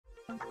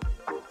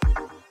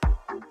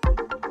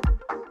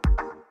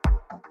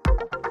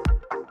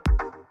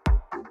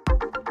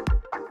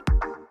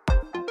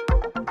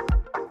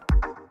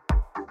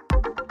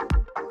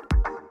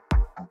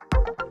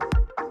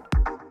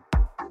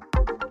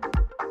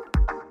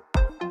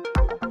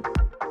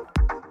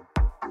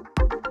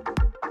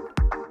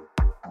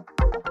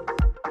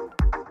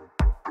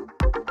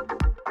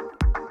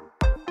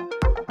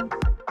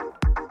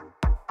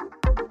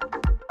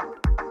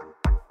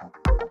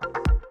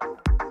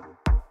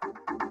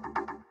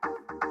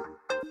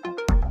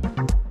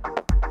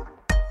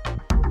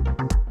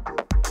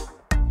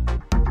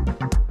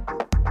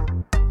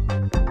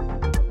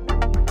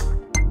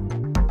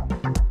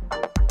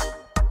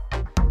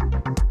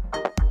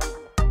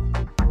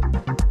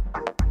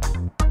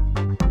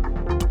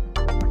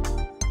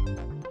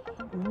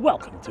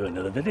Welcome to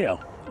another video,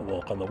 A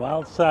Walk on the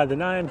Wild Side,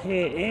 and I am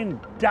here in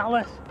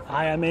Dallas.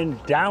 I am in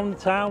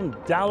downtown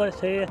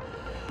Dallas here,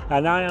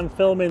 and I am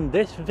filming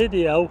this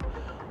video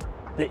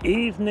the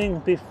evening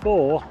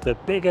before the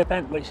big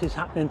event which is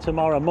happening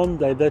tomorrow,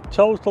 Monday, the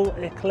total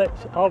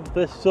eclipse of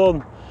the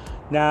sun.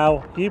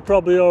 Now, you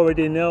probably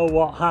already know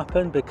what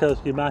happened because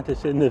you might have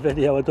seen the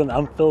video I've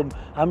done.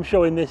 I'm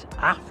showing this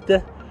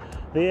after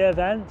the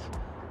event.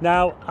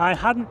 Now, I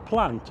hadn't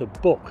planned to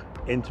book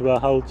into a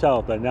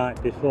hotel the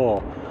night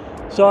before,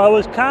 so I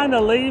was kind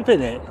of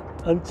leaving it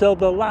until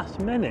the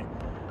last minute,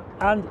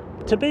 and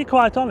to be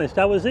quite honest,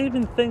 I was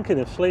even thinking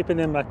of sleeping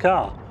in my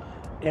car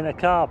in a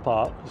car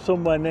park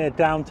somewhere near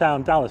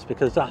downtown Dallas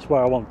because that's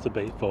where I want to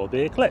be for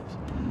the eclipse.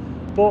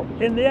 But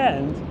in the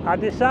end, I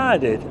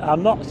decided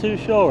I'm not too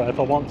sure if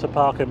I want to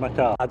park in my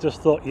car. I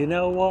just thought, you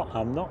know what,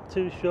 I'm not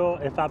too sure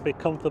if I'd be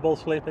comfortable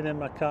sleeping in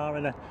my car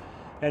in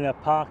a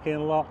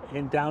parking lot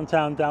in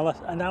downtown Dallas.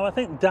 And now I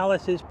think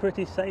Dallas is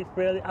pretty safe,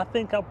 really. I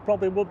think I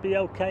probably would be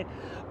okay,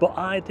 but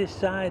I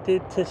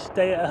decided to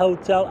stay at a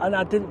hotel, and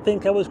I didn't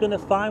think I was going to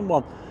find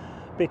one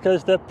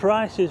because the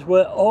prices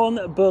were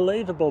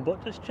unbelievable.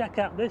 But just check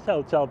out this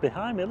hotel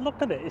behind me.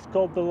 Look at it. It's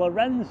called the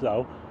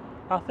Lorenzo.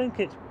 I think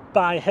it's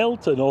by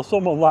Hilton or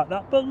someone like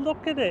that, but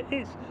look at it.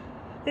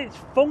 It's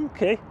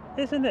funky,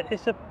 isn't it?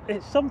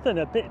 It's something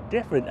a bit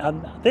different.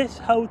 And this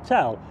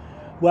hotel,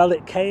 well,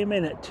 it came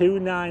in at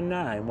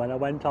 $299 when I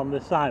went on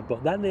the site,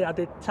 but then they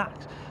added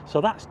tax,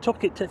 so that's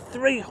took it to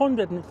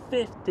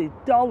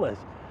 $350.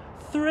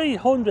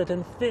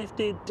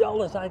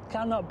 $350. I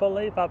cannot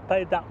believe I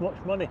paid that much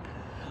money.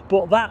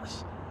 But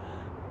that's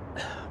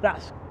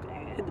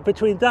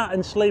between that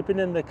and sleeping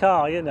in the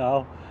car, you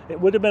know,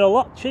 it would have been a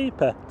lot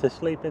cheaper to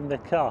sleep in the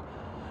car.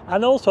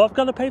 And also I've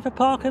got to pay for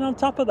parking on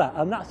top of that,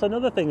 and that's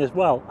another thing as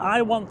well.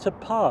 I want to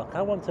park.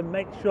 I want to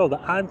make sure that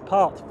I'm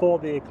parked for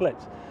the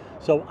eclipse,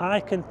 so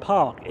I can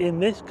park in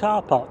this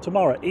car park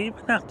tomorrow,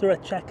 even after I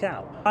check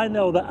out. I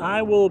know that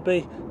I will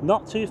be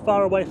not too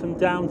far away from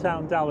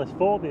downtown Dallas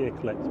for the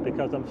eclipse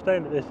because I'm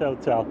staying at this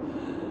hotel,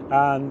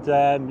 and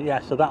yeah,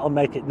 so that'll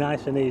make it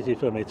nice and easy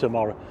for me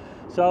tomorrow.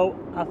 So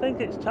I think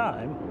it's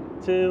time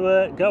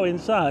to go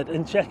inside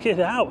and check it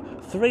out.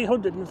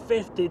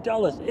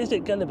 $350, is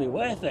it going to be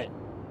worth it?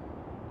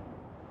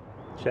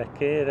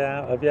 Check it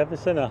out. Have you ever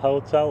seen a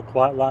hotel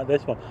quite like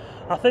this one?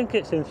 I think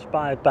it's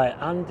inspired by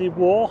Andy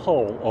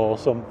Warhol or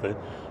something.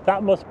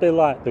 That must be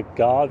like the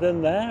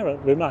garden there.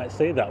 We might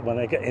see that when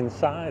I get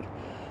inside.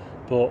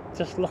 But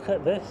just look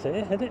at this here.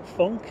 Isn't it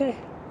funky?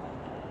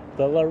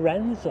 The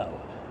Lorenzo.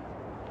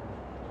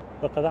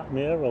 Look at that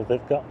mural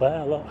they've got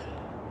there, look.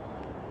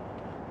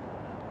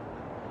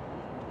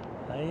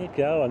 There you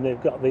go. And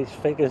they've got these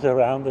figures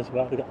around as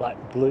well. They've got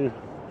like blue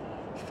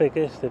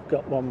figures. They've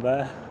got one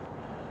there.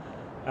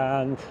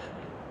 And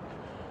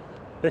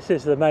this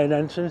is the main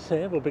entrance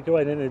here. We'll be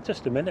going in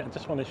just a minute. I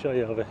just want to show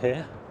you over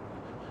here.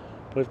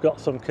 We've got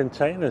some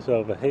containers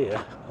over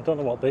here. I don't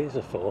know what these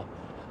are for,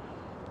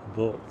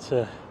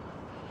 but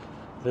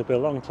they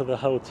belong to the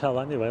hotel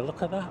anyway.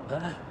 Look at that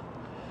there.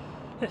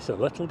 It's a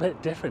little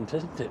bit different,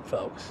 isn't it,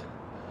 folks?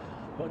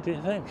 What do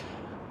you think?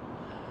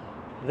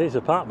 These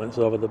apartments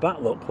over the back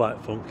look quite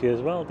funky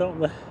as well,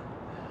 don't they?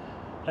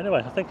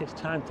 Anyway, I think it's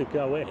time to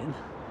go in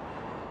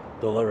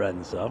the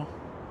Lorenzo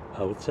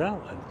Hotel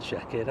and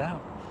check it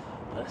out.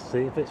 Let's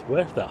see if it's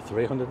worth that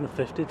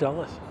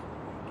 $350.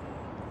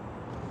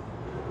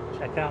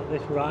 Check out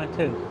this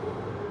writing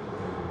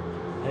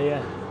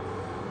here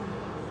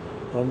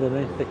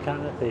underneath the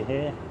canopy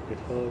here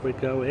before we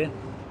go in.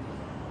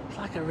 It's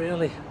like a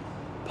really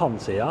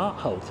poncy art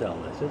hotel,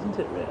 this, isn't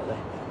it, really?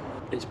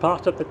 It's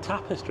part of the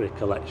Tapestry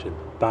Collection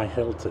by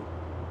Hilton.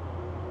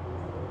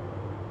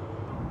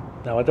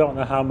 Now, I don't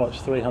know how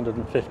much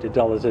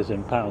 $350 is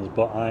in pounds,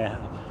 but I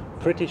am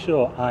pretty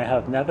sure I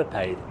have never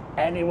paid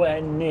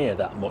anywhere near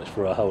that much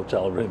for a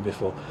hotel room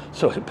before,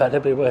 so it better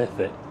be worth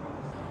it.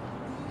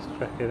 Let's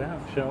check it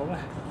out, shall we?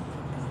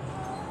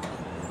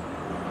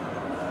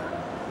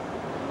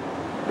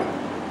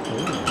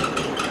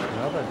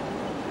 Now then.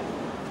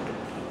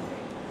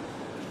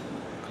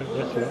 Click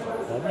this up,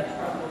 shall we?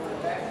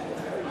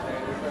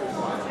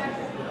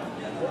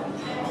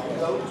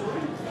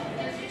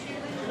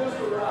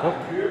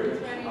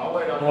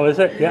 Oh, is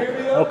it? Yeah.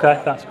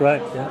 Okay, that's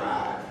great. Yeah.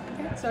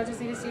 Okay, so I just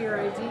need to see your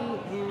ID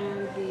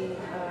and the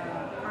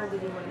card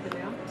that you want to put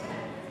down.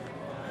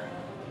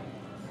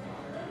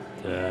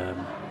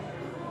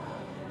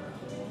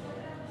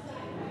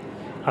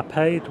 I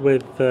paid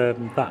with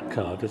that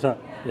card. Is that?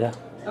 Yeah.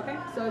 Okay,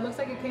 so it looks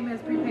like it came as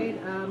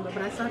prepaid,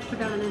 but I still have to put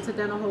down an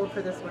incidental hold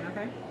for this one.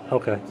 Okay.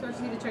 Okay. So I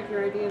just need to check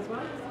your ID as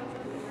well.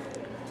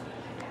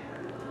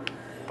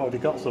 Already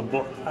got some,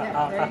 but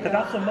Yeah, I could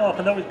have some more. I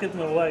can always give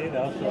them away, you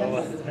know. So.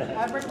 Yes.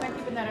 I'd recommend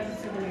keeping that as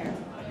a souvenir.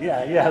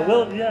 Yeah, yeah,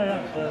 will do.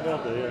 Yeah,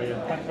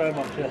 thanks very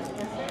much. Yeah.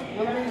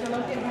 Elevators are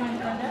located behind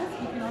the front desk.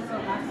 You can also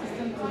access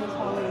them through this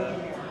hallway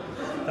over here.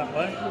 That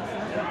way?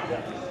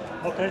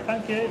 Yeah. Okay,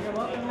 thank you. You're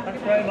welcome.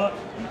 Thanks very much.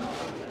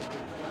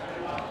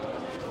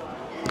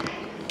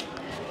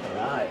 All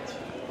right.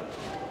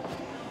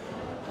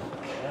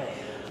 Okay.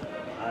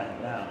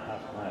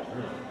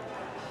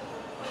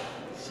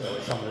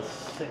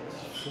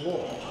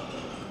 floor.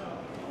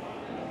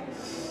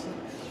 6th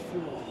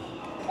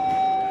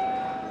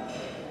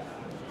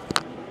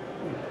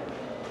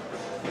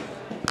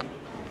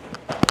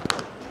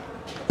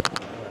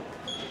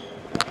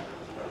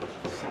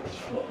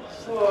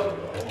floor.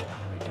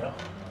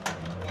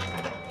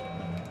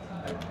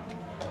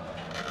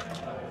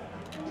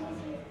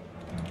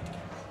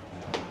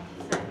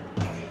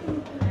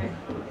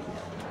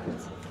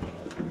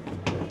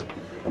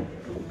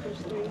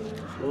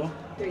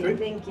 There we go.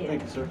 Thank you.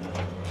 Thank you, sir.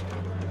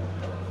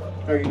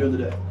 How are you doing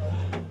today?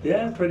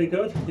 Yeah, pretty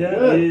good. Yeah,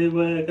 Good.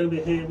 we're going to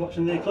be here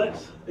watching the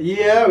eclipse.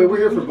 Yeah, we were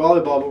here for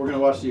volleyball, but we're going to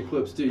watch the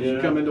eclipse too. Did you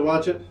Yeah. come in to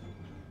watch it?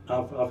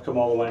 I've come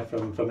all the way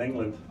from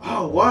England.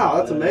 Oh, wow,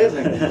 that's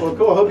amazing. Well,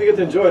 cool. I hope you get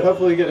to enjoy it.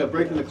 Hopefully you get a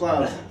break in the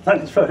clouds.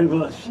 Thanks very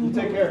much. You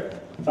take care.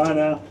 Bye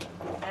now.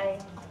 Bye.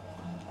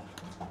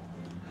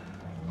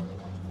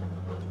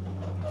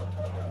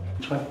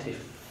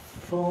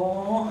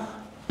 24.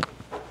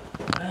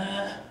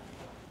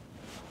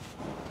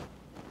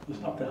 It's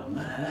not down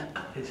there,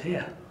 it's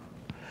here.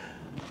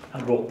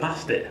 I walked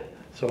past it,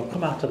 so I'll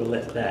come out of the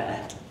lift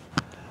there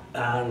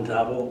and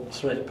I walk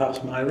straight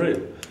past my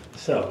room.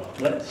 So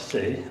let's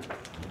see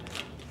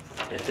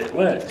if it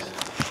works.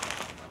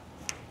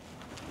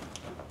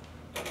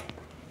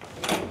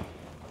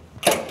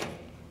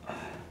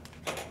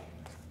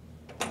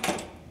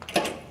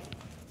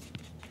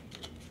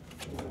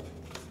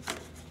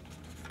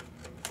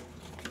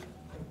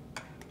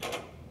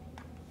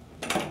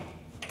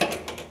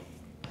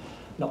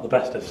 Not the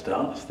best of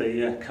starts.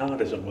 The card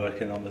isn't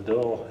working on the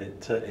door.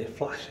 It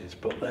flashes,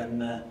 but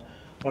then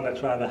when I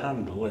try the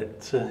handle,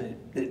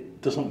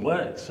 it doesn't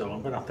work. So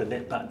I'm going to have to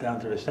nip back down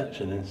to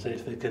reception and see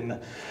if they can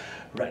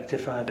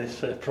rectify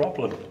this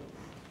problem.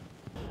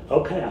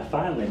 Okay, I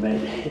finally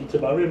made it into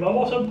my room. I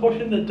wasn't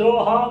pushing the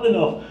door hard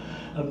enough.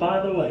 And by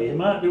the way, you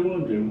might be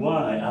wondering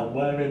why I'm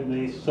wearing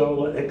these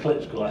solar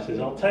eclipse glasses.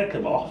 I'll take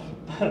them off.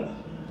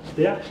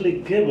 They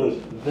actually give us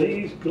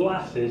these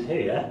glasses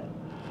here.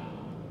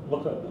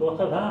 Look at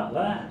that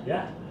there,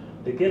 yeah.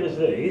 They give us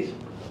these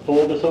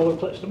for the solar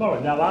eclipse tomorrow.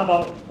 Now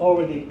I've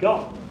already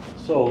got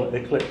solar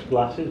eclipse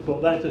glasses, but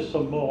there's just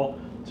some more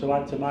to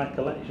add to my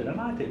collection. I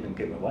might even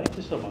give away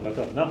to someone, I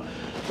don't know.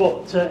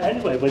 But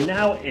anyway, we're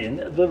now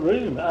in the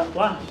room at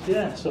last,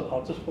 yeah. So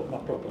I'll just put my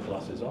proper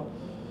glasses on.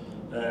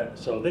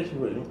 So this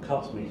room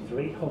cost me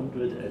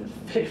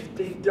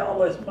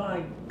 $350,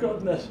 my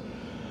goodness.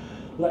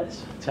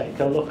 Let's take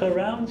a look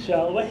around,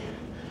 shall we?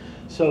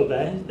 So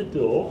there's the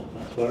door,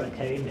 that's where I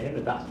came in,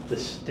 and that's the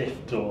stiff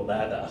door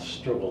there that I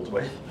struggled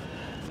with.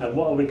 And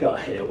what have we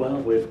got here? Well,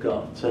 we've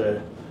got,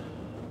 I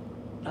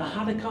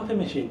had a coffee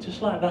machine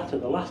just like that at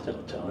the last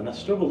hotel, and I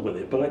struggled with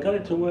it, but I got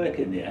it to work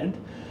in the end.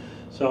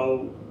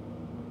 So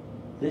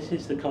this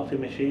is the coffee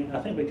machine. I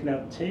think we can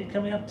have tea.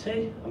 Can we have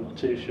tea? I'm not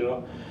too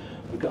sure.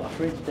 We've got a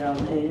fridge down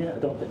here. I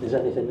don't think there's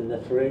anything in the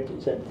fridge.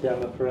 It's empty,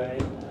 I'm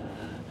afraid.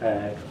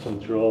 Got some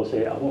drawers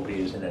here. I won't be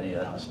using any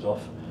of that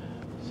stuff.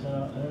 So,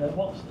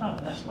 what's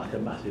that? That's like a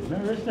massive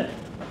mirror, isn't it?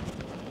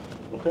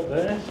 Look at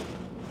this.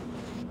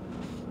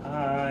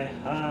 Hi,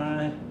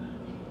 hi.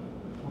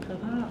 Look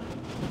at that.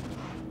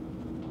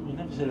 I've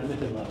never seen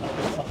anything like that.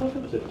 I thought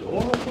it was a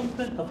door or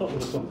something. I thought there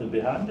was something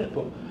behind it,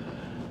 but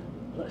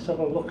let's have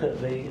a look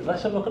at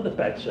the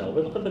bed, shall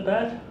we? Look at the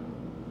bed.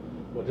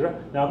 What do you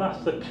reckon? Now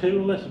that's the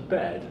coolest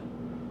bed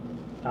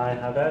I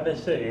have ever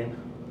seen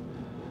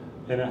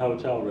in a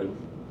hotel room.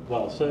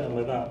 Well,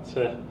 certainly that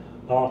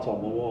art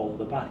on the wall at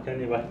the back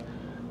anyway.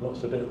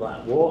 Looks a bit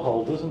like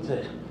Warhol, doesn't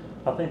it?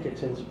 I think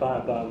it's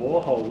inspired by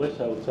Warhol, this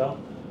hotel.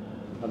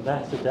 And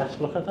there's the desk,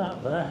 look at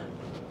that there.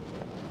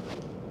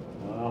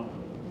 Wow.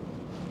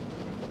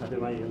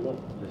 Anyway, you look,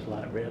 it's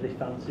like really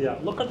fancy.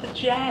 Look at the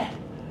chair!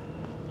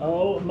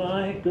 Oh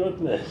my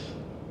goodness.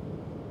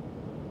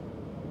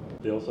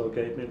 They also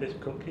gave me this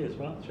cookie as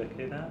well, check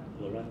it out.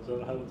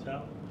 Lorenzo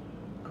Hotel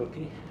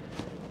cookie.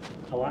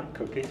 I like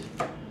cookies.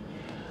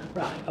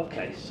 Right,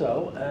 okay,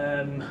 so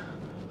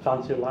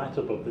fancy light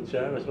above the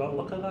chair as well.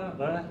 Look at that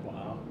there.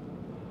 Wow.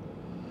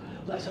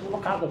 Let's have a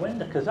look out the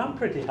window because I'm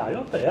pretty high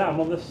up here.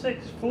 I'm on the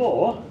 6th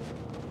floor.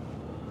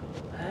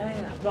 Hey,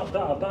 I've not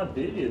got a bad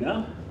view, you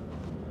know.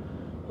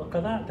 Look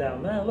at that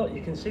down there. Look,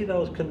 you can see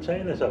those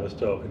containers I was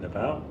talking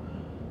about.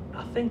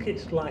 I think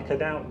it's like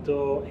an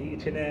outdoor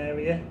eating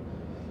area.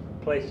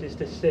 Places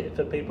to sit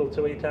for people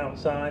to eat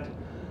outside.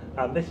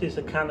 And this is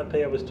the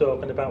canopy I was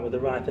talking about with the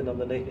writing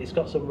underneath. It's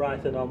got some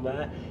writing on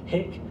there.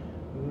 Hic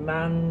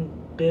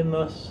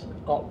Manbimus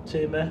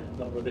Optima.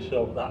 Not really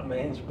sure what that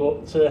means,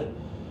 but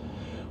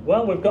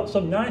well, we've got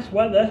some nice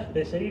weather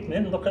this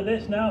evening. Look at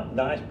this now.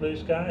 Nice blue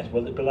skies.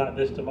 Will it be like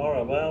this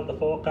tomorrow? Well, the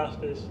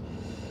forecast is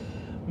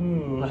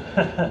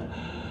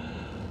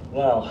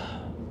well,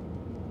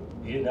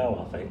 you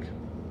know, I think.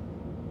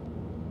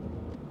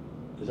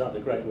 Is that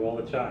the Great Wall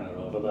of China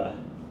over there?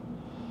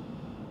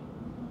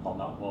 On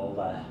that wall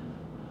there.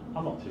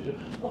 I'm not too sure.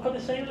 Look at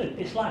the ceiling.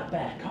 It's like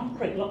bare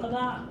concrete. Look at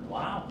that.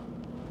 Wow.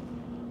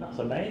 That's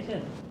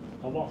amazing.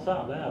 And what's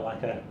that there?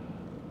 Like an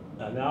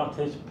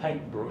artist's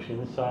paintbrush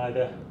inside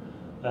a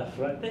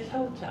This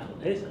hotel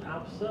is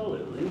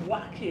absolutely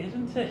wacky,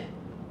 isn't it?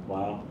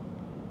 Wow.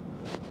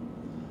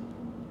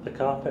 The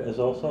carpet has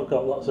also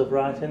got lots of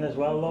writing as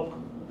well, look.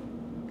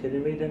 Can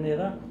you read any of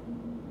that?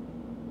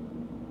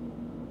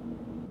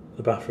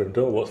 The bathroom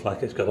door looks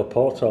like it's got a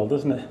porthole,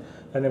 doesn't it?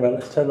 Anyway,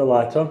 let's turn the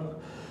light on.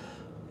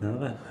 No,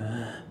 then.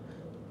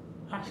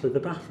 Actually, the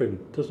bathroom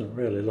doesn't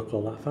really look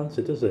all that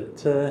fancy, does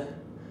it?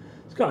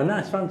 It's got a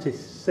nice fancy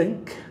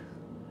sink.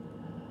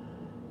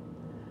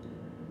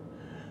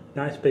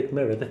 Nice big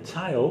mirror. The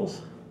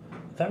tiles,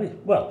 very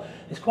well,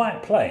 it's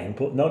quite plain,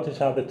 but notice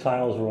how the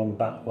tiles run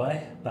that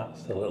way.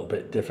 That's a little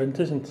bit different,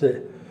 isn't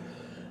it?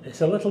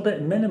 It's a little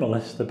bit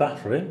minimalist, the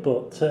bathroom,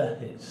 but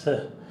it's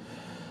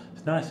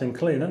nice and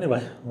clean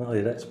anyway. Well,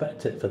 you'd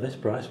expect it for this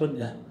price, wouldn't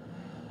you?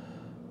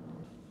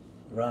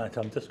 Right,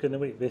 I'm just going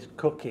to eat this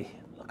cookie.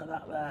 Look at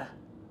that there.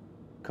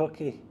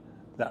 Cookie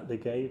that they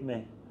gave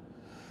me.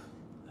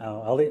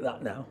 I'll eat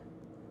that now.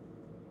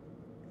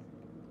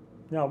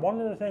 Now,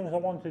 one of the things I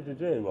wanted to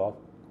do was,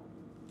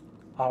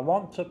 I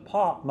want to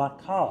park my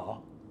car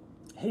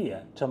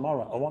here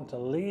tomorrow. I want to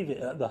leave it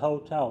at the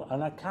hotel,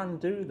 and I can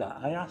do that.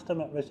 I asked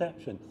them at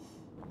reception.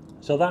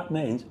 So that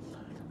means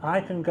I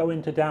can go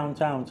into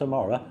downtown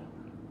tomorrow,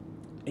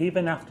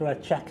 even after I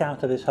check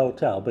out of this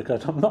hotel,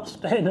 because I'm not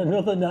staying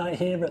another night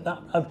here at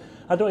that.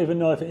 I don't even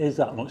know if it is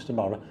that much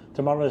tomorrow.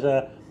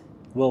 Tomorrow's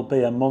will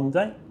be a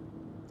Monday.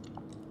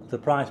 The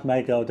price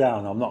may go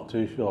down, I'm not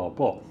too sure,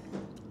 but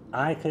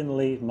I can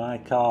leave my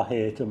car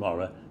here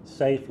tomorrow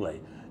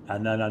safely,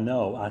 and then I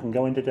know I can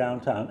go into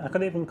downtown. I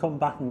can even come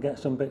back and get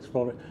some bits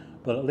for it,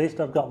 but at least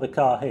I've got the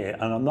car here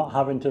and I'm not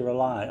having to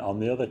rely on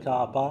the other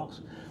car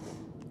parks,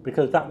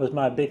 because that was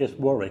my biggest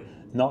worry,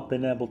 not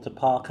being able to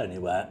park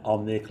anywhere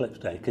on the eclipse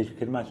day, because you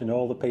can imagine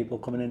all the people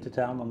coming into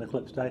town on the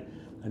eclipse day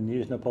and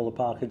using up all the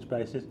parking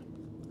spaces.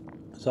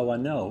 So I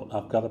know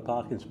I've got a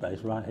parking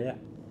space right here.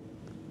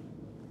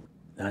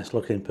 Nice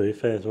looking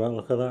buffet as well,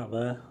 look at that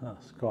there,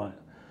 that's quite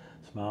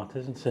smart,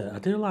 isn't it? I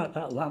do like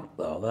that lamp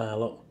though, there,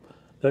 look.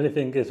 The only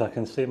thing is I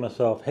can see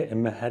myself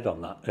hitting my head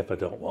on that if I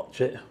don't watch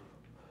it.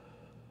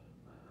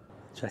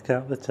 Check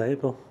out the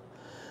table.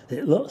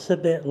 It looks a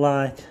bit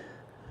like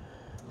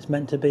it's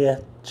meant to be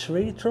a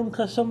tree trunk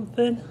or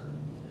something.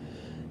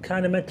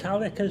 Kind of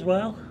metallic as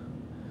well.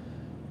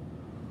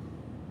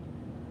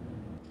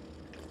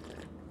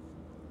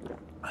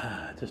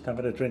 Just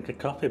having a drink of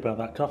coffee by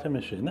that coffee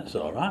machine, that's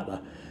alright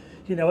though.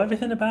 You know,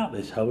 everything about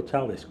this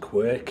hotel is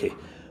quirky.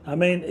 I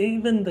mean,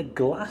 even the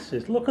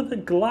glasses, look at the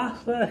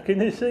glass there,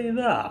 can you see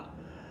that?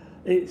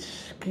 It's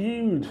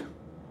skewed.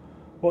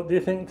 What do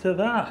you think to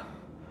that?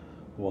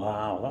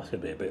 Wow, that's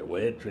going to be a bit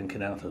weird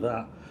drinking out of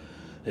that.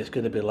 It's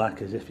going to be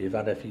like as if you've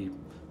had a few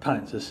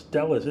pints of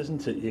Stellas,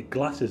 isn't it? Your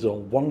glass is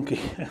all wonky.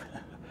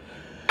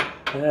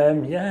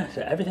 Yeah,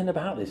 so everything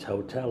about this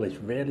hotel is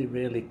really,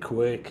 really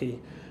quirky,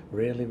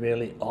 really,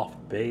 really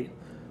offbeat.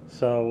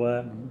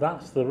 So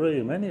that's the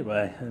room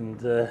anyway,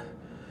 and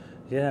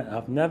yeah,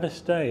 I've never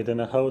stayed in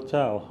a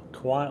hotel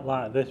quite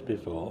like this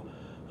before,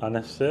 and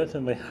I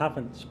certainly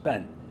haven't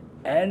spent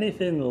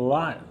anything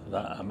like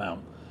that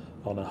amount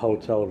on a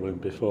hotel room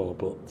before,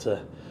 but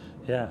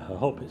yeah, I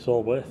hope it's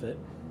all worth it.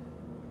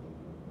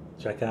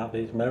 Check out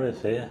these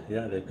mirrors here.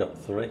 Yeah, they've got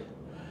 3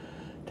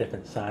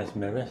 different size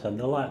mirrors, and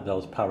they're like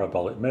those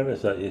parabolic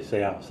mirrors that you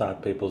see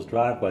outside people's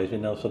driveways, you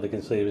know, so they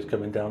can see who's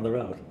coming down the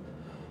road.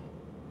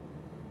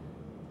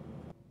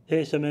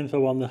 Here's some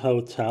info on the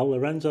hotel.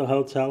 Lorenzo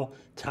Hotel,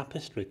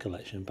 Tapestry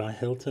Collection by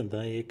Hilton.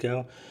 There you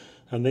go.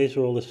 And these are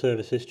all the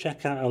services.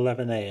 Check out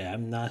 11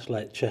 AM. Nice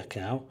late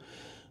checkout.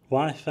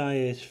 Wi-Fi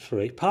is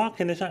free.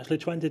 Parking is actually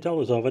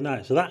 $20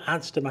 overnight. So that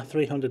adds to my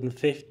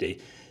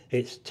 $350.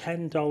 It's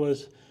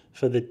 $10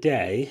 for the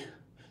day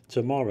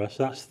tomorrow.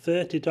 So that's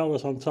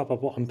 $30 on top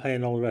of what I'm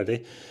paying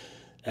already.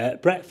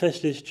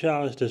 Breakfast is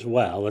charged as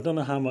well. I don't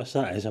know how much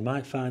that is. I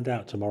might find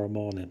out tomorrow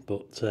morning.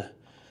 But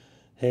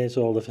here's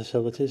all the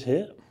facilities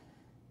here.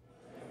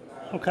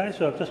 Okay,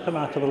 so I've just come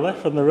out of the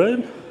lift from the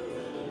room.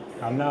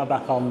 I'm now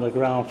back on the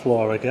ground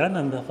floor again,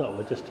 and I thought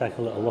we'd just take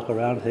a little look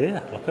around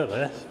here. Look at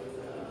this.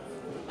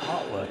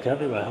 Artwork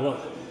everywhere,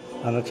 look.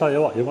 And I'll tell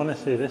you what, you want to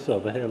see this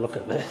over here, look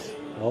at this.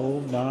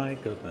 Oh my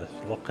goodness,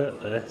 look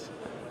at this.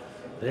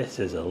 This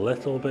is a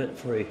little bit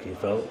freaky,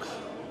 folks.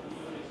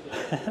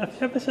 Have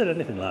you ever seen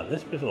anything like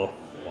this before?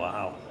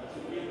 Wow.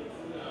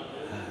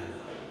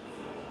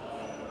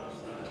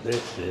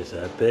 This is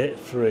a bit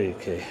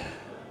freaky.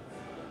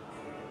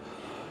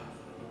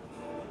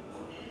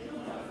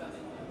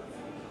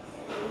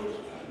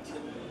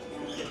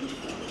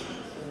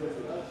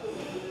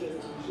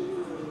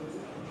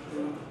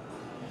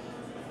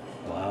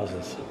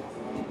 Wowzers.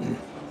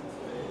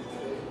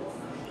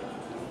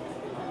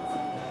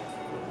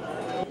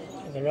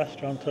 The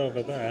restaurant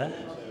over there,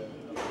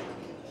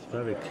 it's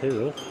very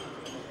cool.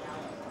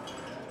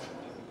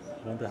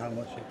 I wonder how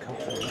much it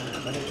costs,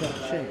 and it's not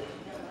cheap.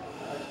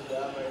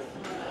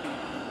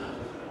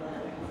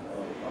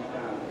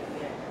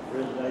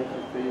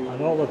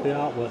 And all of the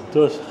artwork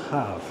does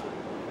have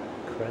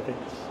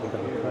credits. We've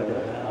got a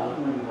credit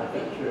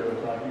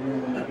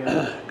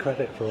there.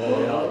 Credit for all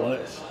the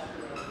artworks.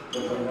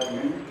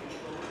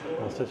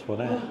 What's this one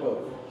here?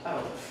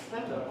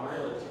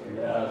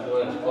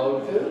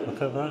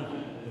 Look at that.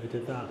 Who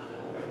did that?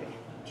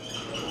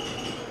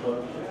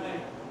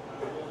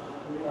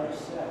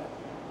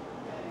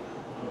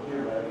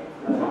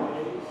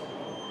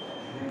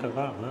 Look at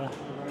that there.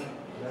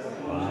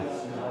 Wow.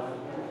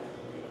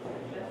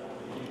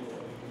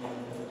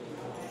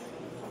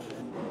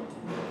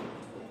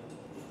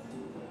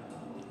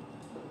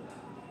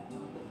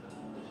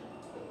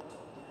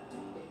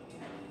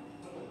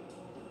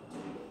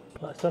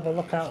 Let's have a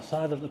look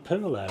outside of the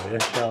pool area,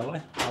 shall we?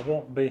 I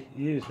won't be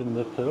using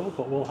the pool,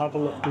 but we'll have a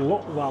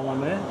look while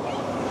I'm here.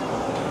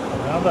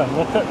 Now then,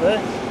 look at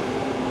this.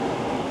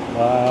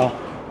 Wow.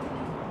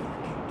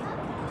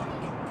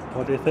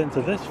 What do you think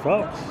of this,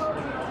 folks?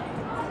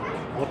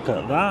 Look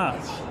at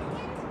that.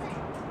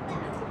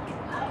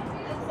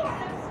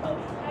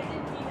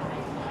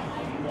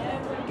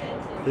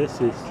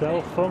 This is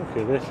so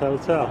funky, this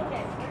hotel.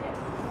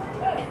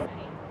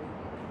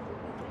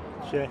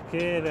 Check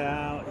it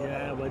out.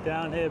 Yeah, we're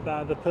down here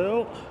by the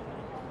pool.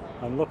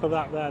 And look at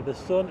that there. The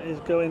sun is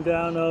going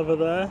down over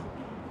there.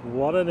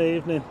 What an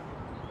evening.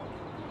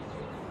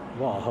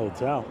 What a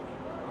hotel.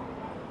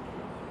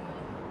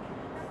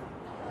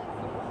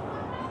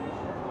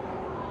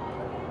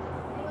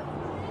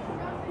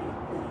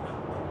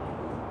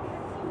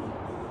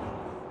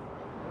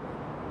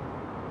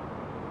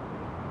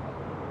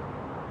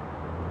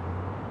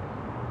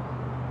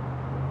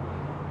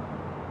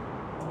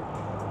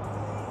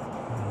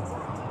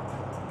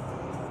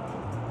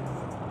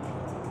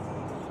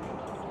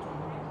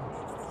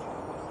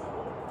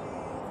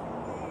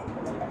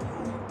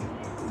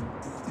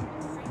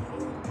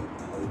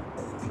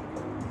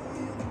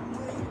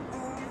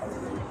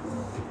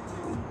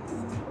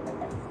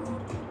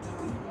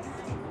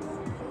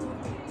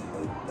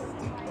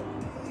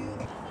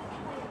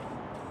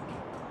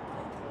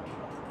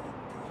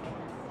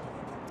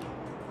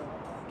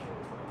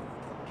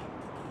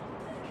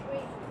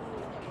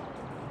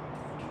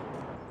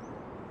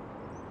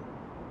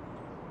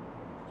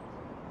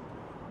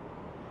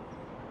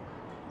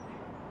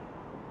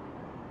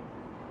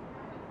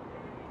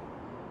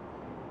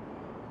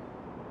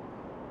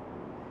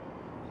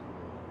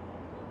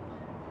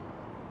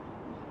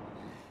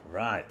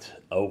 Right,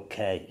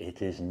 okay,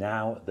 it is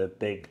now the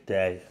big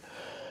day.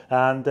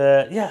 And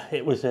yeah,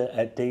 it was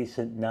a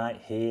decent night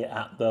here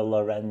at the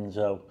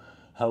Lorenzo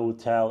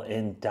Hotel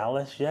in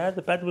Dallas. Yeah,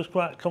 the bed was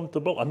quite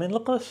comfortable. I mean,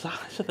 look at the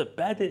size of the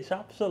bed. It's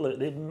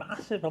absolutely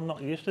massive. I'm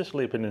not used to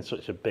sleeping in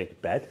such a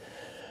big bed.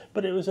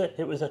 But it was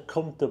a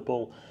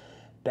comfortable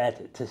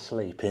bed to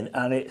sleep in.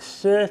 And it's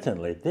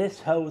certainly, this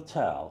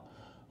hotel,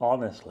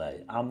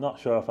 honestly, I'm not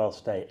sure if I'll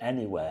stay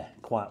anywhere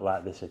quite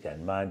like this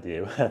again, mind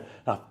you.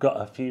 I've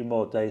got a few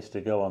more days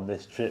to go on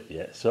this trip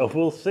yet, so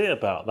we'll see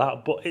about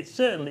that. But it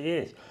certainly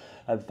is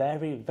a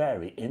very,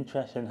 very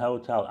interesting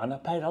hotel, and I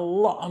paid a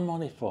lot of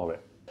money for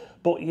it.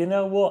 But you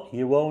know what?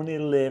 You only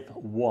live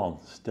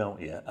once, don't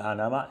you? And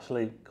I'm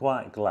actually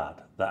quite glad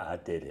that I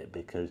did it,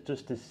 because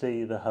just to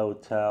see the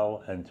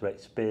hotel and to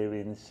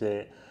experience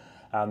it,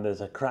 and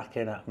there's a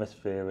cracking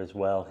atmosphere as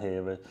well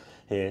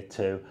here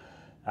too.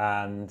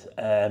 And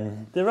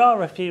there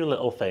are a few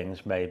little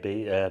things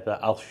maybe that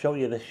I'll show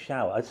you the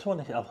shower.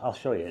 I'll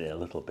show you it a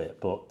little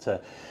bit,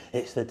 but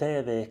it's the day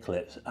of the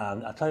eclipse,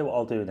 and I'll tell you what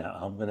I'll do now.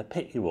 I'm going to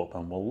pick you up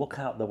and we'll look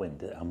out the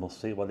window and we'll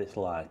see what it's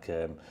like.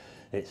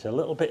 It's a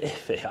little bit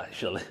iffy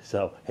actually,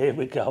 so here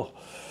we go.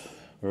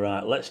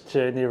 Right, let's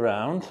turn you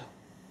around.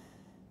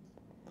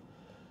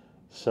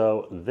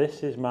 So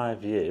this is my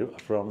view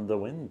from the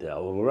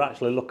window. We're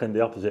actually looking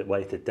the opposite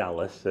way to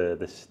Dallas,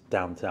 this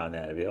downtown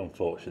area.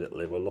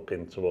 Unfortunately, we're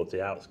looking towards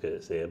the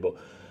outskirts here, but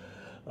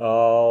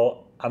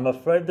oh, I'm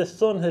afraid the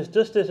sun has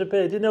just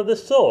disappeared. You know, the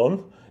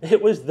sun,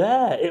 it was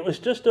there. It was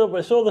just over.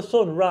 I saw the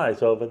sun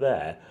rise over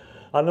there,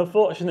 and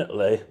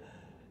unfortunately,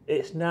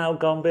 it's now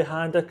gone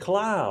behind a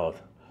cloud.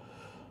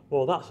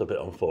 Well, that's a bit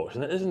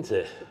unfortunate, isn't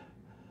it?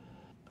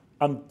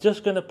 I'm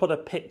just going to put a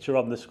picture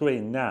on the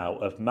screen now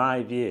of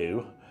my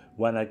view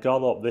when I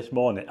got up this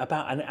morning.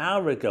 About an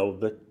hour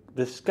ago,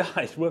 the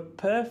skies were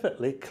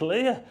perfectly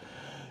clear.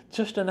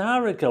 Just an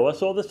hour ago, I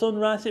saw the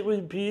sunrise. It was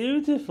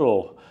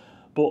beautiful.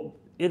 But,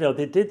 you know,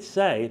 they did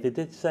say that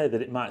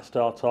it might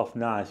start off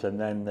nice and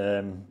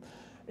then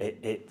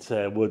it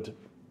would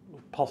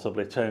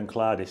possibly turn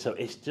cloudy. So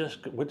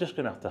we're just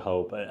going to have to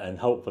hope and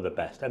hope for the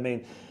best. I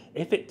mean,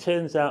 if it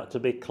turns out to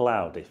be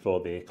cloudy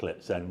for the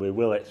eclipse, then we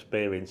will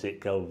experience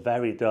it go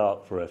very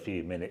dark for a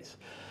few minutes.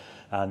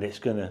 And it's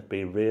going to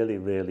be really,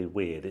 really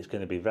weird. It's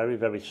going to be very,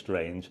 very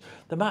strange.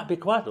 There might be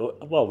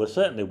there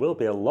certainly will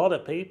be a lot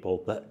of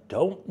people that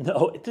don't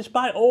know.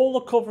 Despite all the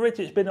coverage,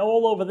 it's been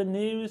all over the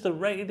news, the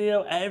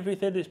radio,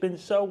 everything. It's been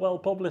so well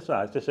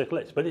publicised, this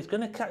eclipse. But it's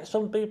going to catch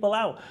some people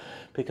out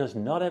because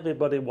not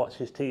everybody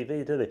watches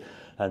TV, do they?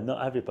 And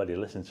not everybody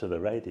listens to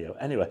the radio.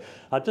 Anyway,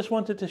 I just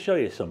wanted to show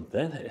you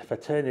something. If I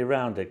turn you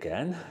around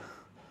again,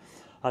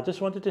 I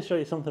just wanted to show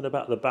you something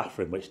about the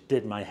bathroom which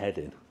did my head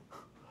in.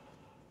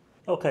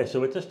 Okay, so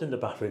we're just in the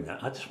bathroom now.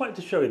 I just wanted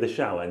to show you the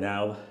shower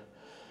now.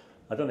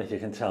 I don't know if you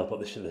can tell, but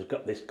they've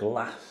got this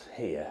glass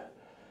here.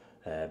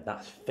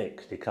 That's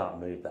fixed, you can't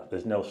move that.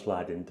 There's no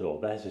sliding door.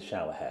 There's the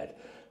shower head,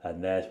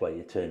 and there's where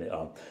you turn it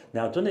on.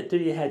 Now, doesn't it do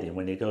your head in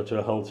when you go to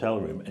a hotel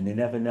room and you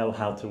never know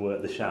how to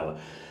work the shower?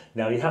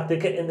 Now, you have to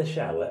get in the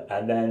shower,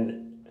 and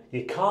then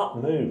you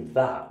can't move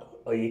that,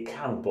 or you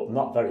can, but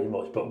not very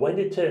much. But when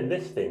you turn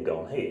this thing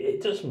on here,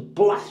 it just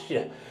blasts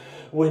you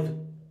with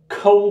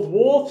cold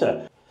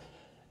water.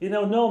 You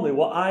know, normally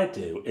what I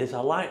do is I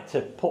like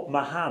to put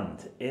my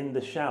hand in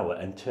the shower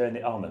and turn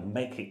it on and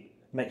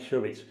make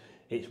sure it's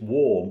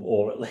warm,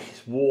 or at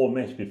least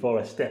warmish, before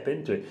I step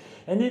into it.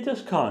 And you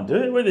just can't do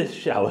it with this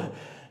shower.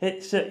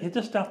 It's you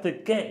just have to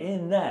get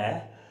in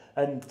there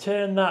and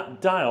turn that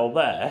dial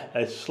there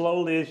as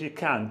slowly as you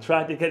can.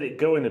 Try to get it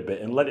going a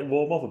bit and let it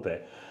warm up a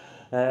bit.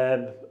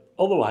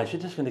 Otherwise,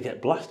 you're just going to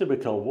get blasted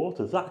with cold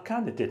water. That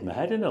kind of did my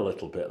head in a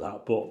little bit,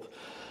 that. But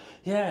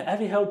yeah,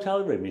 every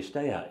hotel room you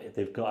stay at,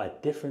 they've got a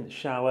different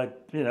shower.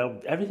 You know,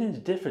 everything's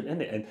different,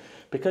 isn't it? And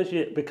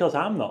because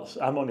I'm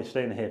only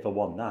staying here for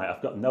one night,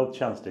 I've got no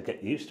chance to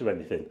get used to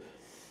anything.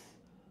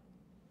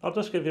 I'll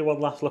just give you one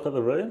last look at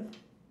the room.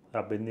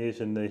 I've been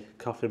using the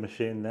coffee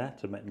machine there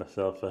to make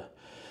myself a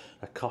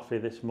coffee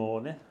this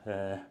morning.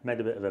 Made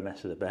a bit of a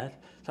mess of the bed.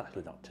 It's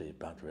actually not too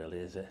bad, really,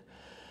 is it?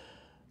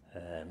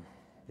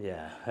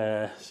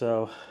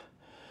 So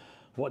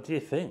what do you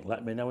think?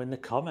 Let me know in the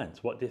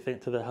comments. What do you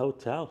think to the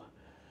hotel?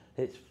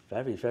 It's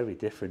very, very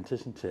different,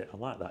 isn't it? I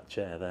like that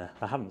chair there.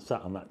 I haven't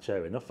sat on that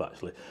chair enough,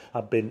 actually.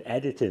 I've been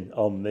editing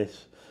on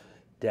this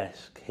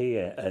desk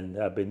here, and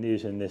I've been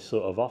using this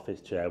sort of office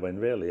chair, when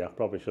really I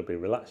probably should be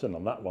relaxing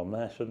on that one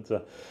there, shouldn't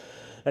I?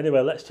 Anyway,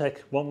 let's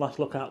take one last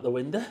look out the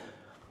window.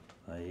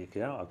 There you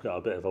go. I've got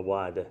a bit of a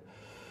wider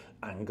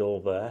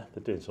angle there.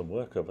 They're doing some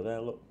work over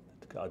there. Look,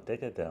 they've got a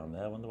digger down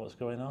there. I wonder what's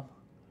going on.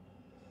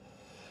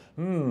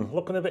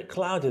 Looking a bit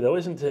cloudy though,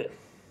 isn't it?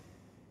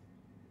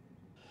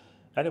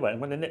 Anyway, I'm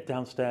going to nip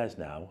downstairs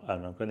now,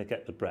 and I'm going to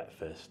get the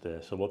breakfast,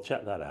 so we'll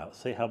check that out,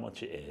 see how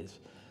much it is,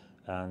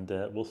 and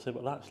we'll see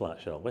what that's like,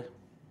 shall we?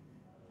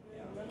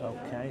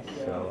 Okay,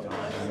 so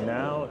I'm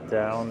now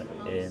down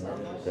in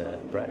the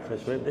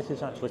breakfast room. This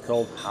is actually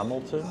called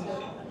Hamilton's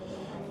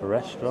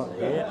restaurant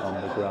here on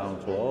the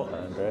ground floor,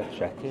 and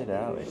check it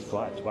out, it's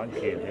quite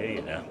swanky in here,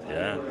 you know.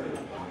 Yeah,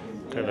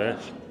 look at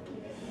this.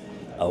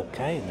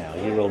 Okay, now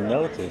you will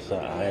notice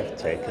that I have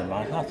taken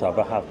my hat off.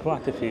 I have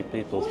quite a few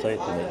people say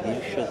to me,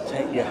 you should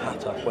take your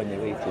hat off when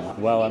you're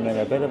eating. Well, I'm in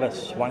a bit of a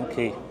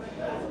swanky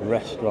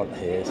restaurant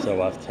here,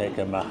 so I've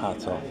taken my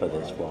hat off for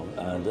this one.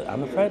 And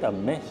I'm afraid I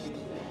missed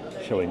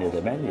showing you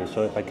the menu,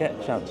 so if I get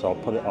a chance, I'll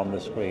put it on the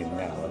screen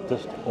now. I've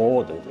just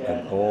ordered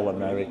an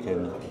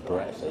all-American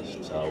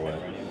breakfast, so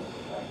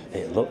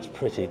it looks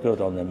pretty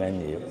good on the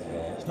menu.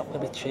 It's not going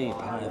to be cheap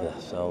either,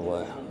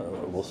 so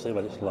we'll see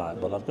what it's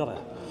like. But I've got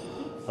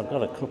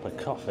a cup of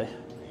coffee.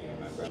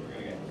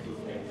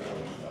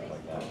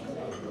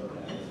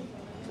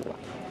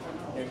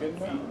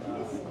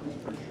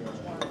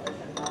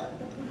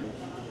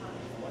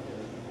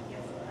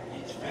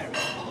 It's very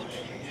hot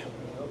here.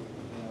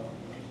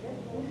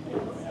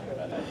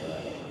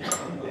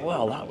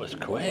 Well, that was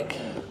quick.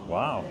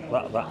 Wow,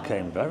 that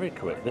came very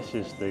quick. This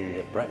is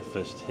the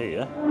breakfast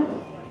here.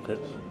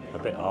 It's a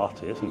bit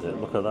hearty, isn't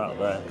it? Look at that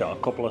there. Got a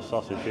couple of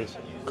sausages,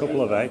 a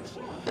couple of eggs.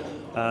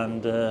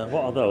 And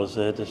what are those?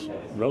 Just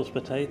roast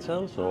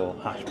potatoes or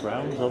hash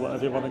browns or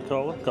whatever you want to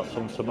call them. Got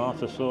some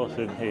tomato sauce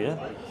in here.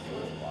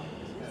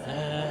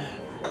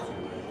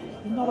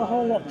 Not a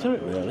whole lot to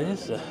it really,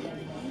 is there?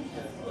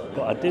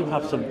 But I do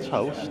have some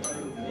toast.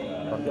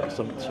 I've got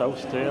some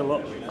toast here,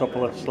 look, a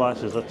couple of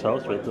slices of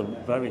toast with some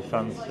very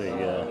fancy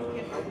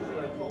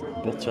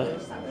butter.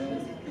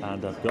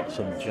 And I've got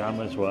some jam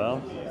as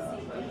well.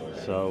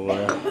 So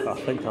I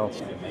think I'll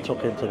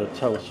tuck into the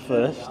toast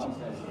first.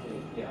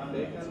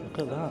 Look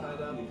at that.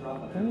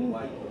 Ooh.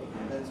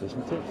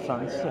 Isn't it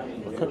fancy?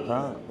 Look at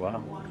that.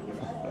 Wow.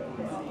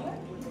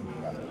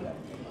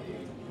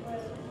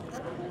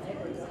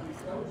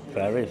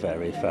 Very,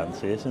 very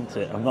fancy, isn't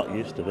it? I'm not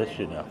used to this,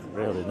 you know.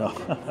 Really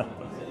not.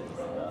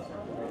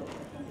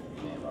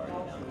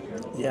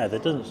 Yeah, there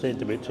doesn't seem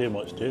to be too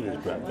much to this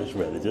breakfast,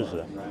 really, does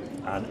there?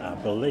 And I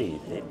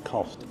believe it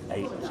cost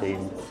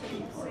 $18.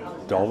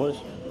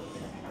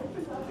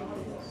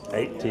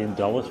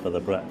 $18 for the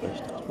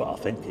breakfast. That's what I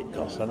think it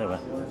costs anyway.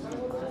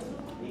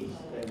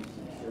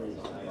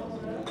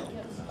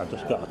 I've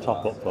just got a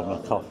top up for my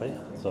coffee,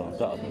 so I've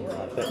got a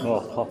bit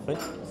more coffee.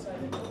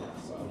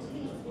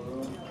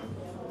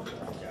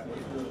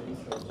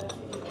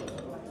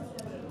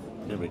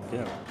 Here we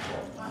go.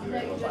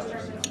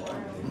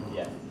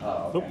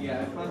 Oop.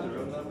 Yeah, I found the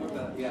room number,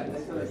 but yeah, I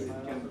feel like it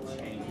can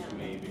change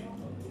maybe.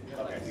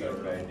 Okay, so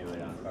it's very new.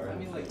 I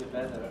mean, like the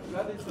better.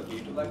 But it's okay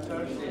to like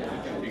Thursday, we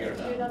can figure it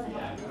out.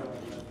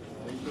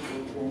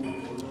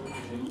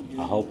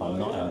 I hope I'm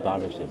not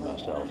embarrassing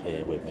myself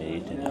here with my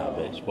eating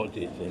habits. What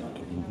do you think?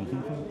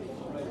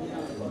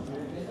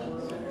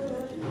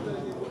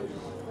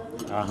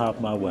 I have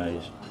my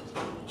ways.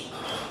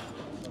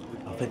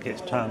 I think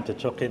it's time to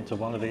tuck into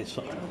one of these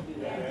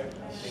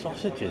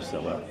sausages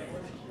though.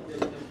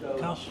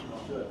 How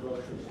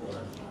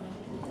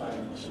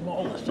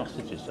small the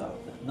sausages are.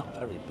 They're not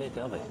very big,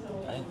 are they? Eh?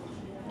 They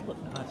look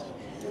nice.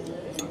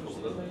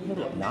 They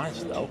look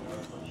nice though.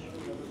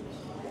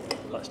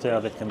 Let's see how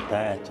they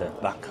compare to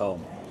back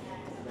home.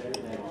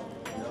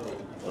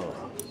 Oh.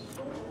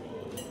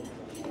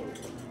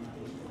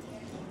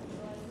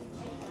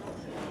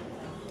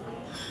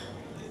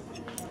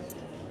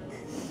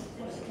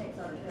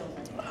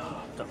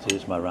 I've got to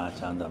use my right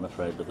hand, I'm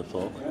afraid, with the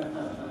fork.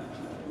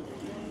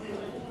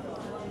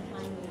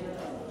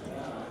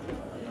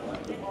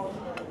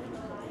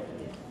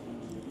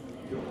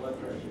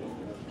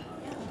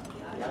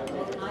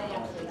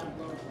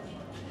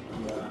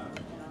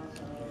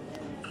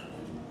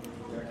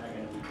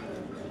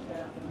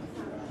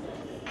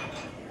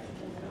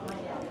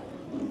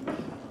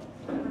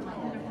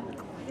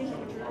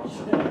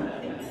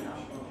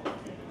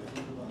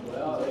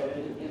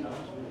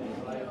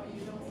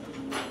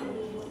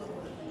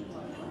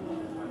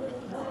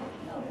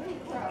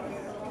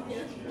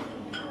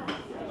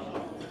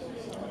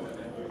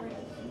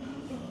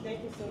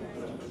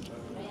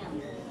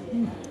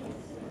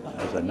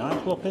 That is a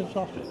nice looking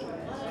sausage.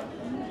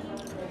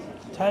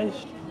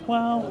 Taste,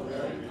 well,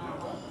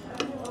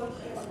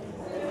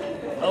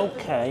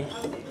 okay.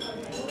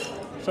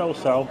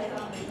 So.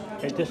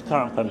 It just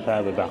can't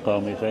compare with back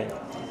home, you see.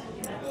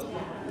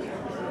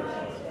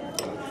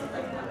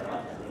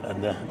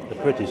 And they're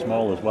pretty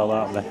small as well,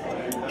 aren't they?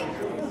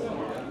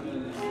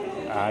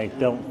 I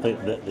don't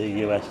think that the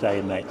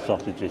USA makes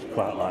sausages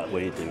quite like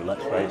we do,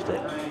 let's face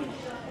it.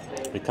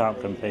 They can't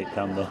compete,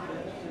 can they?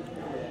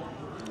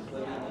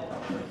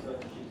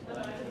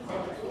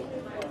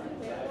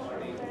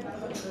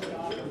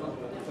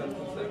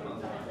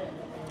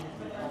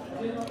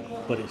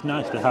 But it's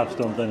nice to have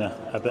something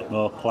a bit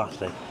more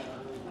classy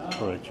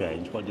for a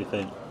change. What do you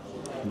think?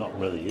 I'm not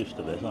really used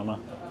to this, am I?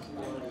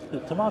 The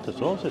tomato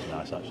sauce is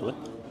nice, actually.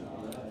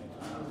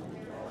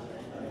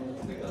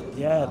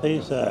 Yeah,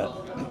 these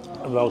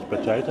roast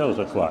potatoes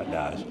are quite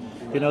nice.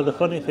 You know, the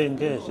funny thing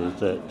is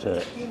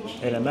that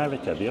in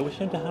America they always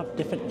seem to have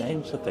different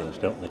names for things,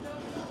 don't they?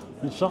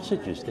 And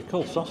sausages, they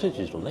call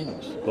sausages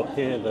links, but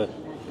here the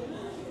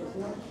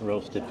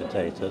roasted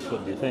potatoes,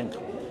 what do you think?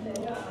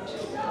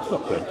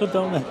 Look pretty good,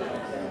 don't they?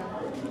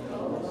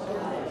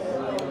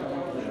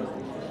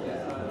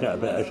 Get a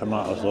bit of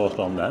tomato sauce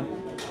on them.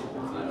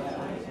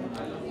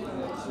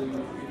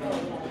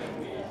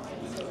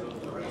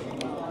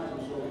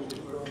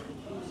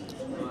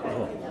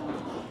 Oh.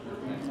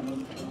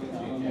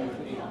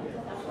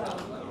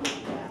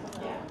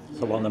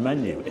 So on the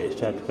menu it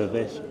said for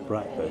this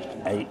breakfast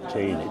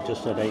 18, it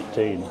just said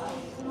 18,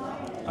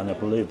 and I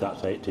believe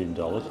that's $18.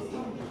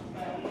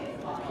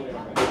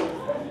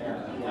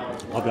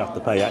 Probably have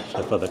to pay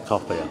extra for the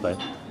coffee, I think.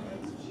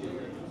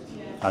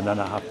 And then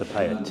I have to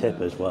pay a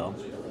tip as well.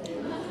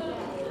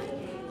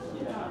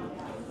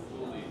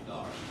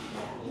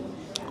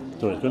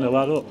 So it's going to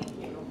add up.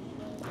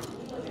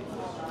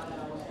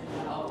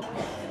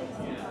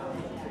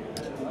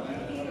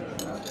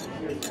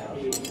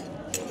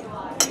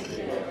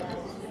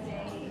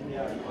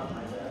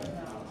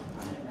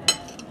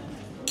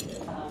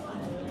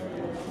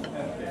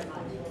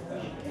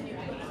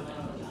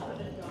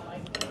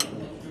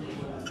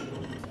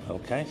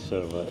 Okay,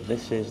 so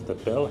this is the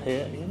bill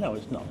here. You know,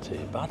 it's not too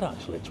bad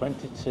actually.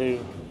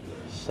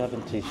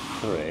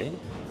 $22.73.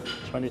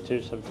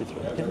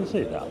 $22.73. I didn't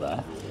see that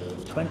there.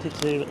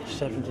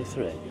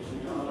 $22.73.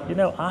 You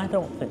know, I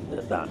don't think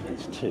that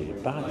is too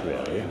bad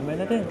really. I mean,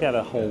 I didn't get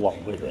a whole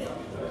lot with it,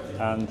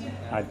 and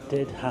I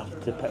did have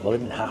to pay. Well, I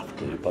didn't have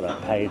to, but I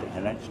paid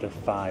an extra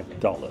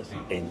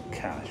 $5 in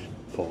cash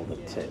for the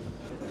tip.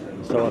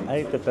 So I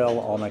paid the bill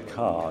on a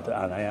card,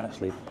 and I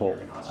actually put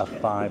a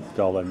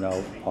 $5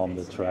 note on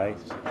the tray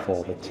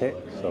for the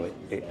tip. So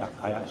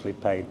I actually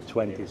paid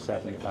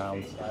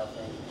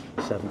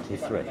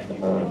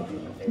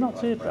 £27.73. Not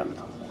too bad.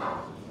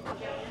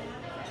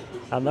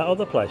 And that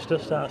other place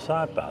just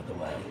outside, by the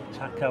way,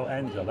 Taco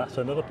Enzo, that's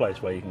another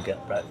place where you can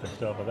get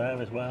breakfast over there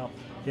as well.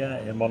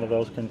 Yeah, in one of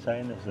those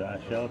containers that I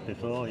showed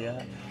before,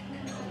 yeah.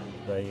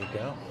 There you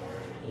go.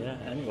 Yeah,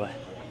 anyway.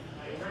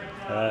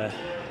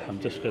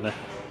 I'm just going to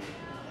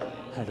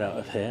head out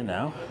of here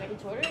now.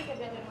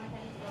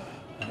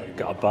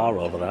 Got a bar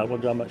over there. I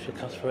wonder how much it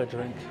costs for a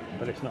drink,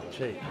 but it's not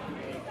cheap.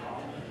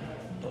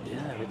 But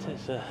yeah, it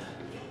is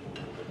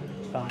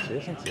fancy,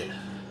 isn't it?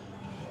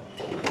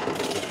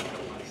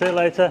 See you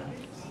later.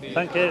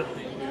 Thank you.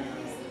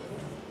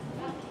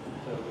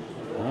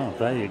 Oh,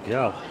 there you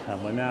go.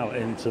 And we're now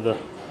into the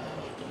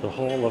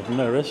Hall of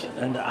Mirrors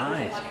and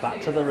Eyes.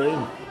 Back to the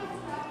room.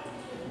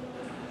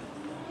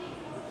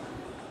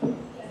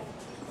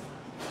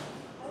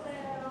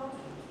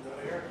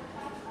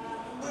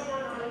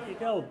 There you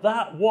go.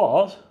 That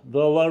was the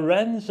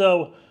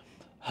Lorenzo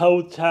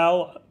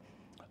Hotel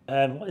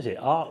what is it,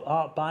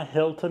 Art by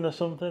Hilton or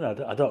something?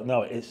 I don't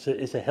know. It's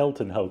a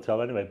Hilton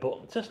hotel anyway,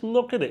 but just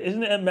look at it.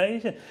 Isn't it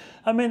amazing?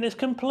 I mean, it's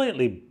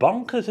completely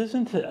bonkers,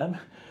 isn't it?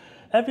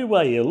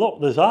 Everywhere you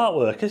look, there's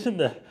artwork, isn't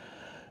there?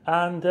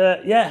 And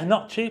yeah,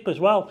 not cheap as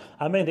well.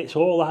 I mean, it's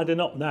all adding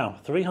up now.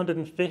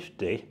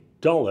 $350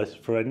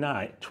 for a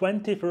night,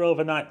 $20 for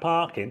overnight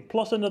parking,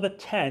 plus another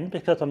 $10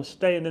 because I'm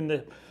staying in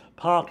the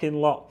parking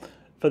lot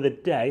for the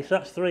day, so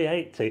that's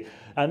 $380.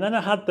 And then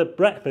I had the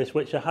breakfast,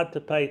 which I had to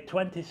pay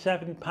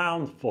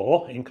 £27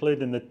 for,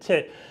 including the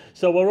tip.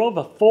 So we're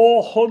over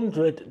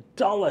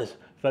 $400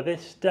 for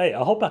this stay.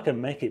 I hope I can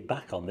make it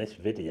back on this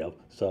video.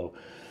 So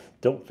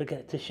don't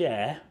forget to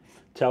share.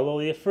 Tell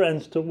all your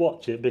friends to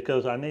watch it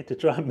because I need to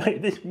try and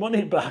make this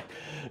money back.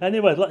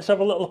 Anyway, let's have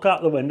a little look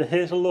out the window.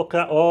 Here's a look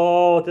at,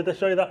 oh, did I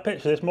show you that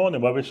picture this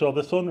morning where we saw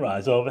the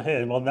sunrise over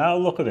here? Well, now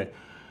look at it.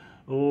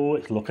 Oh,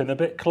 it's looking a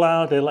bit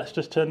cloudy. Let's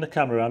just turn the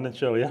camera around and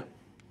show you.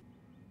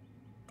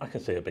 I can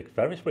see a big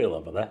Ferris wheel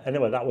over there.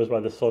 Anyway, that was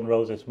where the sun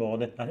rose this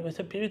morning. And it was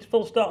a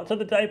beautiful start to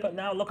the day, but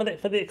now look at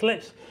it for the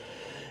eclipse.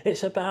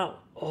 It's about,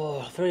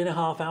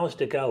 3.5 hours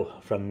to go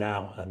from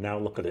now. And now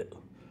look at it.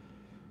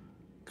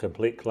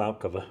 Complete cloud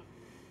cover.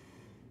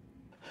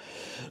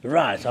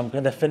 Right, I'm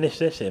going to finish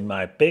this in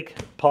my big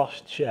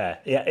posh chair.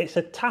 Yeah, it's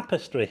a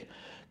Tapestry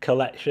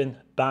Collection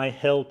by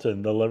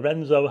Hilton, the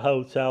Lorenzo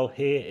Hotel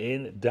here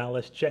in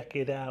Dallas. Check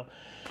it out.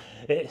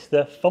 It's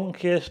the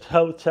funkiest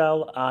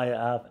hotel I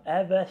have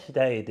ever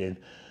stayed in.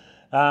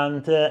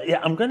 And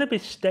yeah, I'm going to be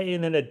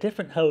staying in a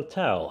different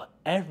hotel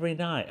every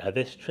night of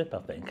this trip, I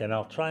think. And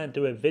I'll try and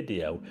do a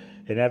video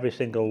in every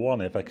single one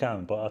if I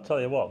can. But I'll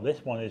tell you what,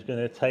 this one is going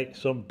to take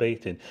some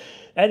beating.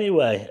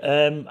 Anyway,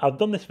 I've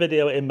done this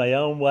video in my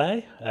own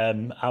way.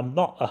 I'm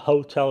not a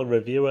hotel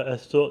reviewer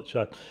as such.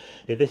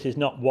 This is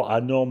not what I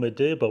normally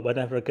do, but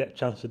whenever I get a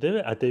chance to do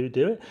it, I do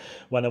it.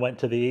 When I went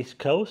to the East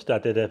Coast, I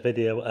did a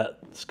video at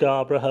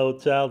Scarborough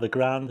Hotel, the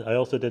Grand. I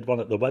also did one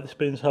at the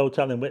Wetherspoons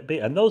Hotel in Whitby,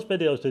 and those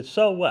videos did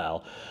so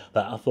well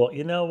that I thought,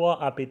 you know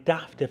what, I'd be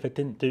daft if I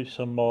didn't do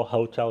some more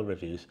hotel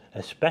reviews,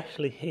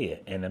 especially here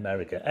in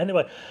America.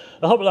 Anyway,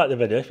 I hope you liked the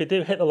video. If you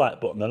do, hit the like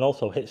button and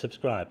also hit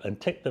subscribe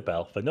and tick the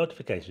bell for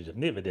notifications of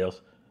new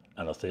videos,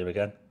 and I'll see you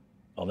again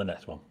on the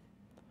next one.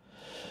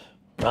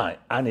 Right,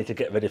 I need to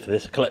get ready for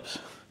this eclipse.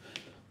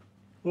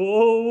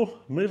 Oh,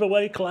 move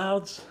away,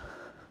 clouds.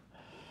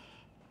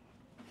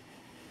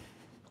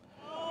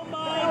 Oh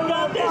my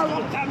God, this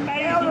looks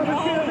amazing.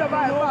 Oh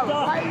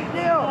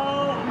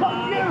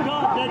my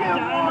God, the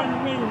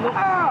diamond ring looks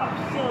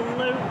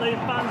absolutely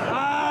fantastic.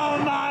 Oh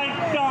my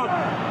God,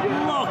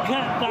 look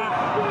at that.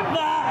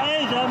 That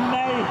is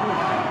amazing.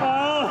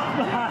 Oh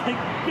my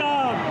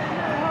God.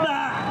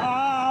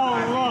 Oh,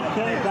 look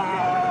at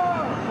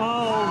that.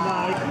 Oh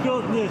my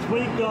goodness, we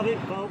got it,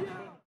 folks.